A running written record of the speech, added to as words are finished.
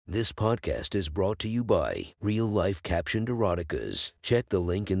This podcast is brought to you by Real Life Captioned Eroticas. Check the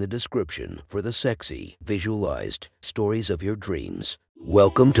link in the description for the sexy, visualized stories of your dreams.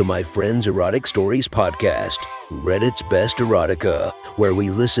 Welcome to my Friends Erotic Stories podcast, Reddit's Best Erotica, where we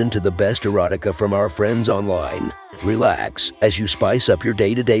listen to the best erotica from our friends online. Relax as you spice up your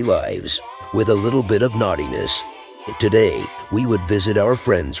day-to-day lives with a little bit of naughtiness. Today, we would visit our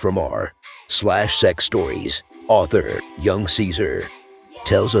friends from r/sex stories. Author Young Caesar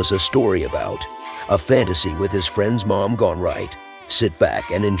tells us a story about a fantasy with his friend's mom gone right. Sit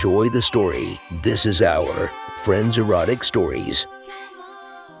back and enjoy the story. This is our Friends Erotic Stories.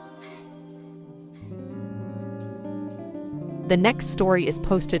 The next story is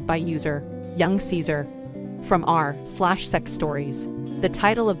posted by user Young Caesar from r/sex stories. The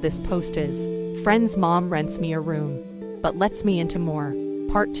title of this post is Friend's Mom Rents Me a Room, but Lets Me Into More,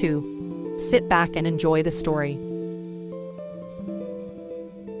 Part 2. Sit back and enjoy the story.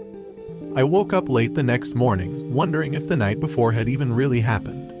 I woke up late the next morning, wondering if the night before had even really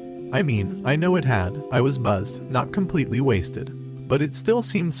happened. I mean, I know it had. I was buzzed, not completely wasted. But it still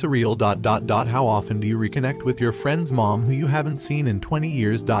seemed surreal. How often do you reconnect with your friend's mom who you haven't seen in 20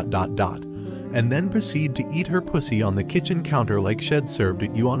 years? And then proceed to eat her pussy on the kitchen counter like she'd served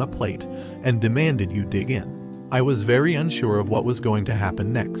it you on a plate and demanded you dig in. I was very unsure of what was going to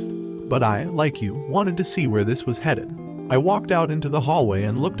happen next. But I, like you, wanted to see where this was headed. I walked out into the hallway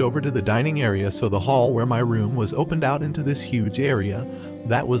and looked over to the dining area, so the hall where my room was opened out into this huge area.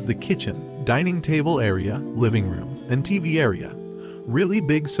 That was the kitchen, dining table area, living room, and TV area. Really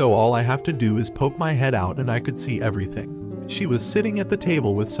big, so all I have to do is poke my head out and I could see everything. She was sitting at the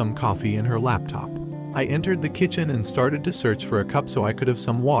table with some coffee in her laptop. I entered the kitchen and started to search for a cup so I could have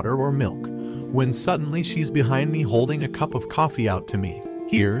some water or milk, when suddenly she's behind me holding a cup of coffee out to me.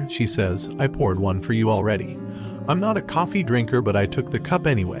 "Here," she says, "I poured one for you already." I'm not a coffee drinker, but I took the cup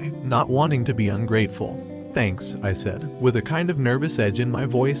anyway, not wanting to be ungrateful. "Thanks," I said, with a kind of nervous edge in my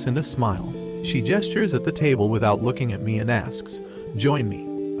voice and a smile. She gestures at the table without looking at me and asks, "Join me."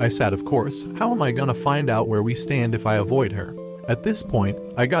 I said, "Of course. How am I gonna find out where we stand if I avoid her?" At this point,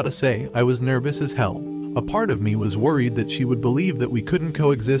 I gotta say, I was nervous as hell. A part of me was worried that she would believe that we couldn't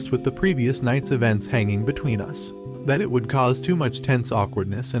coexist with the previous night's events hanging between us, that it would cause too much tense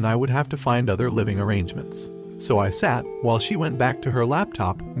awkwardness and I would have to find other living arrangements. So I sat, while she went back to her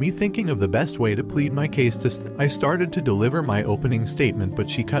laptop, me thinking of the best way to plead my case I started to deliver my opening statement, but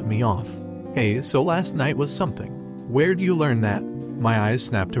she cut me off. "Hey, so last night was something. Where'd you learn that?" My eyes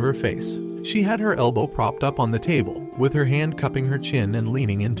snapped to her face. She had her elbow propped up on the table, with her hand cupping her chin and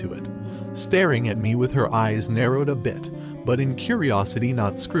leaning into it, staring at me with her eyes narrowed a bit, but in curiosity,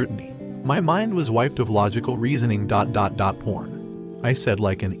 not scrutiny. My mind was wiped of logical reasoning. Porn. I said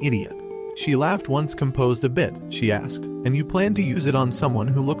like an idiot. She laughed once composed a bit. She asked, "And you plan to use it on someone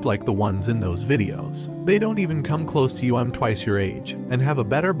who looked like the ones in those videos? They don't even come close to you. I'm twice your age, and have a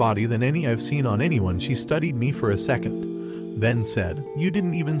better body than any I've seen on anyone." She studied me for a second, then said, "You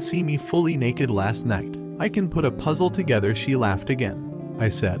didn't even see me fully naked last night. I can put a puzzle together." She laughed again. I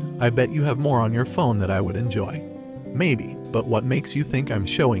said, "I bet you have more on your phone that I would enjoy." "Maybe, but what makes you think I'm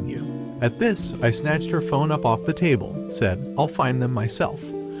showing you?" At this, I snatched her phone up off the table, said, "I'll find them myself,"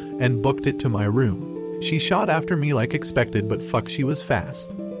 and booked it to my room. She shot after me like expected, but fuck, she was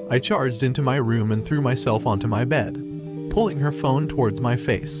fast. I charged into my room and threw myself onto my bed, pulling her phone towards my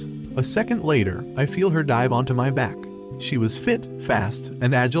face. A second later, I feel her dive onto my back. She was fit, fast,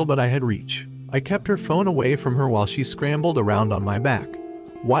 and agile, but I had reach. I kept her phone away from her while she scrambled around on my back,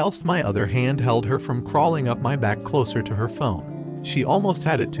 whilst my other hand held her from crawling up my back closer to her phone. She almost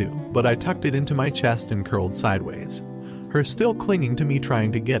had it too, but I tucked it into my chest and curled sideways, her still clinging to me,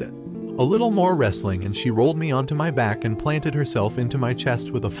 trying to get it. A little more wrestling and she rolled me onto my back and planted herself into my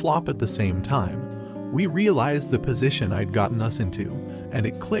chest with a flop at the same time. We realized the position I'd gotten us into, and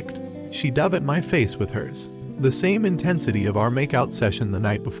it clicked. She dove at my face with hers. The same intensity of our makeout session the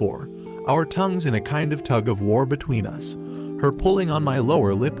night before, our tongues in a kind of tug of war between us, her pulling on my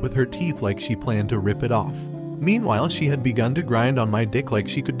lower lip with her teeth like she planned to rip it off. Meanwhile, she had begun to grind on my dick like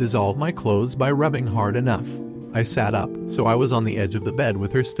she could dissolve my clothes by rubbing hard enough. I sat up, so I was on the edge of the bed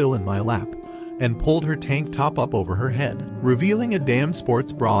with her still in my lap, and pulled her tank top up over her head, revealing a damn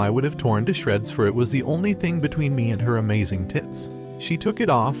sports bra I would have torn to shreds, for it was the only thing between me and her amazing tits. She took it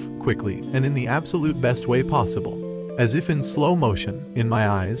off, quickly, and in the absolute best way possible. As if in slow motion, in my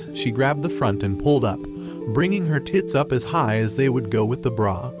eyes, she grabbed the front and pulled up, bringing her tits up as high as they would go with the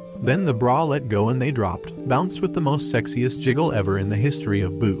bra. Then the bra let go and they dropped, bounced with the most sexiest jiggle ever in the history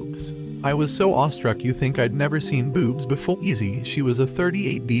of boobs. I was so awestruck you think I'd never seen boobs before. Easy, she was a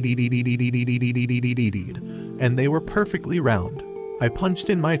 38 and they were perfectly round. I punched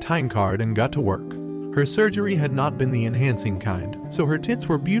in my time card and got to work. Her surgery had not been the enhancing kind, so her tits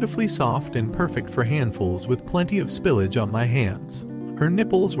were beautifully soft and perfect for handfuls with plenty of spillage on my hands. Her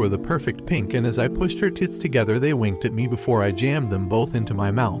nipples were the perfect pink, and as I pushed her tits together they winked at me before I jammed them both into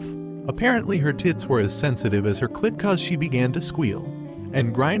my mouth. Apparently her tits were as sensitive as her clit cause she began to squeal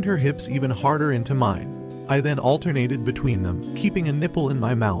and grind her hips even harder into mine. I then alternated between them, keeping a nipple in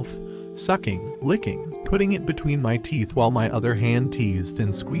my mouth, sucking, licking, putting it between my teeth while my other hand teased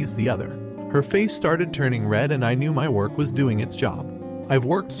and squeezed the other. Her face started turning red and I knew my work was doing its job. I've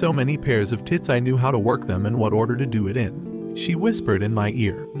worked so many pairs of tits I knew how to work them and what order to do it in. She whispered in my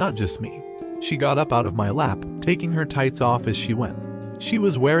ear, not just me. She got up out of my lap, taking her tights off as she went. She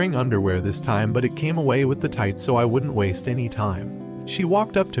was wearing underwear this time, but it came away with the tights so I wouldn't waste any time. She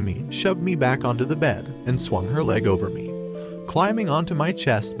walked up to me, shoved me back onto the bed, and swung her leg over me, climbing onto my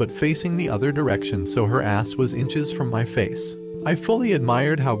chest but facing the other direction so her ass was inches from my face. I fully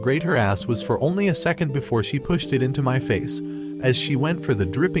admired how great her ass was for only a second before she pushed it into my face, as she went for the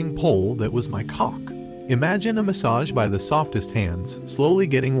dripping pole that was my cock. Imagine a massage by the softest hands, slowly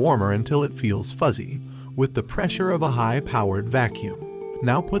getting warmer until it feels fuzzy, with the pressure of a high-powered vacuum.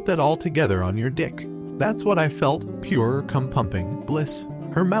 Now put that all together on your dick. That's what I felt, pure, cum-pumping bliss.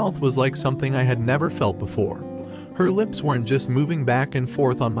 Her mouth was like something I had never felt before. Her lips weren't just moving back and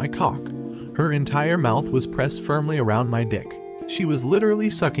forth on my cock. Her entire mouth was pressed firmly around my dick. She was literally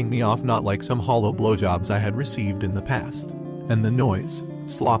sucking me off, not like some hollow blowjobs I had received in the past. And the noise.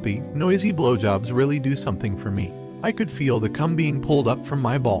 Sloppy, noisy blowjobs really do something for me. I could feel the cum being pulled up from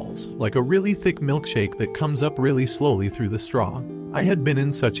my balls, like a really thick milkshake that comes up really slowly through the straw. I had been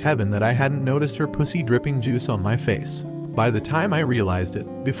in such heaven that I hadn't noticed her pussy dripping juice on my face. By the time I realized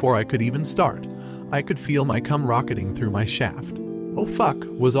it, before I could even start, I could feel my cum rocketing through my shaft. Oh fuck,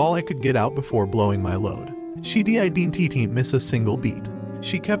 was all I could get out before blowing my load. She didn't miss a single beat.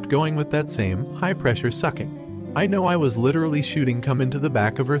 She kept going with that same, high-pressure sucking. I know I was literally shooting cum into the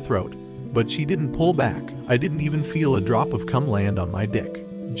back of her throat, but she didn't pull back. I didn't even feel a drop of cum land on my dick.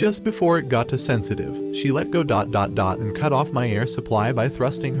 Just before it got too sensitive, she let go ... and cut off my air supply by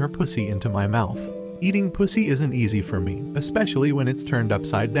thrusting her pussy into my mouth. Eating pussy isn't easy for me, especially when it's turned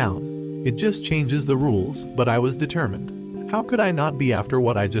upside down. It just changes the rules, but I was determined. How could I not be after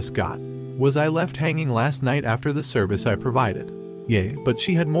what I just got? Was I left hanging last night after the service I provided? Yay, but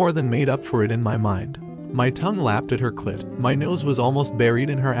she had more than made up for it in my mind. My tongue lapped at her clit, my nose was almost buried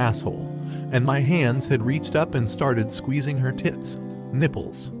in her asshole, and my hands had reached up and started squeezing her tits.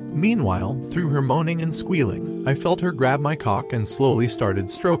 Nipples. Meanwhile, through her moaning and squealing, I felt her grab my cock and slowly started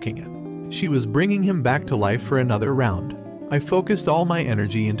stroking it. She was bringing him back to life for another round. I focused all my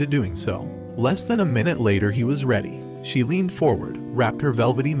energy into doing so. Less than a minute later he was ready. She leaned forward, wrapped her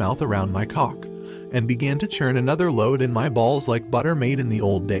velvety mouth around my cock, and began to churn another load in my balls like butter made in the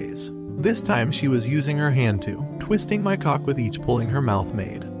old days. This time she was using her hand too, twisting my cock with each pulling her mouth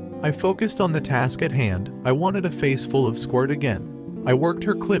made. I focused on the task at hand. I wanted a face full of squirt again. I worked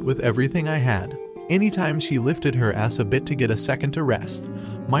her clit with everything I had. Anytime she lifted her ass a bit to get a second to rest,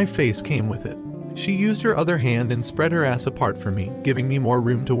 my face came with it. She used her other hand and spread her ass apart for me, giving me more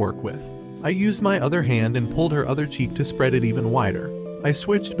room to work with. I used my other hand and pulled her other cheek to spread it even wider. I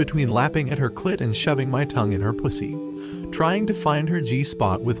switched between lapping at her clit and shoving my tongue in her pussy, trying to find her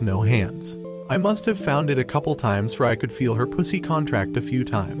G-spot with no hands. I must have found it a couple times, for I could feel her pussy contract a few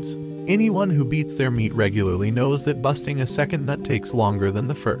times. Anyone who beats their meat regularly knows that busting a second nut takes longer than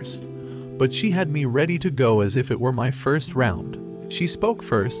the first. But she had me ready to go as if it were my first round. She spoke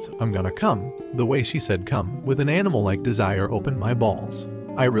first. "I'm gonna come." The way she said come, with an animal-like desire, opened my balls.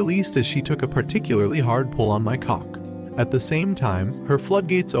 I released as she took a particularly hard pull on my cock. At the same time, her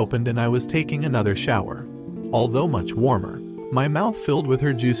floodgates opened and I was taking another shower, although much warmer. My mouth filled with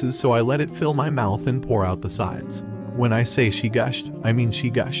her juices, so I let it fill my mouth and pour out the sides. When I say she gushed, I mean she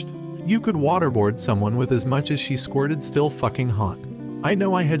gushed. You could waterboard someone with as much as she squirted, still fucking hot. I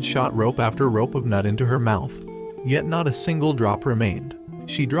know I had shot rope after rope of nut into her mouth, yet not a single drop remained.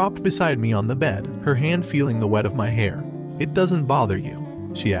 She dropped beside me on the bed, her hand feeling the wet of my hair. "It doesn't bother you?"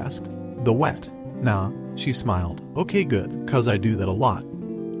 she asked. "The wet?" "Nah," she smiled. "Okay, good, 'cause I do that a lot."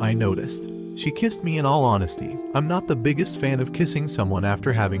 I noticed. She kissed me. In all honesty, I'm not the biggest fan of kissing someone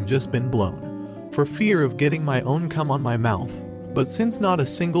after having just been blown, for fear of getting my own cum on my mouth. But since not a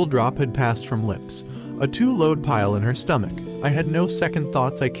single drop had passed from lips, a two-load pile in her stomach, I had no second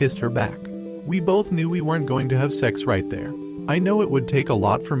thoughts. I kissed her back. We both knew we weren't going to have sex right there. I know it would take a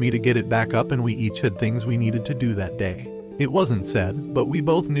lot for me to get it back up, and we each had things we needed to do that day. It wasn't said, but we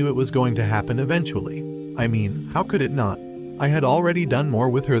both knew it was going to happen eventually. I mean, how could it not? I had already done more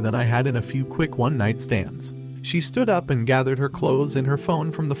with her than I had in a few quick one-night stands. She stood up and gathered her clothes and her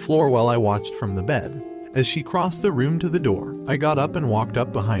phone from the floor while I watched from the bed. As she crossed the room to the door, I got up and walked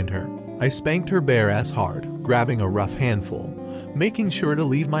up behind her. I spanked her bare ass hard, grabbing a rough handful, making sure to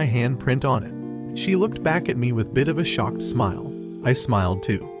leave my handprint on it. She looked back at me with bit of a shocked smile. I smiled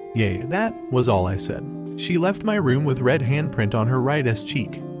too. Yay, that was all I said. She left my room with red handprint on her right ass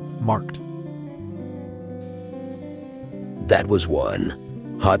cheek, marked. That was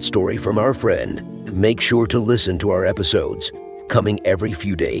one hot story from our friend. Make sure to listen to our episodes, coming every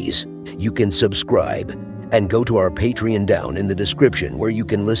few days. You can subscribe and go to our Patreon down in the description where you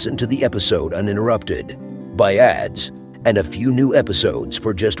can listen to the episode uninterrupted, by ads, and a few new episodes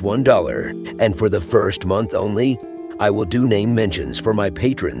for just $1. And for the first month only, I will do name mentions for my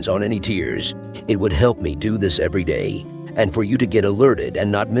patrons on any tiers. It would help me do this every day, and for you to get alerted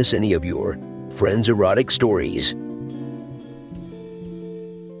and not miss any of your friends' erotic stories.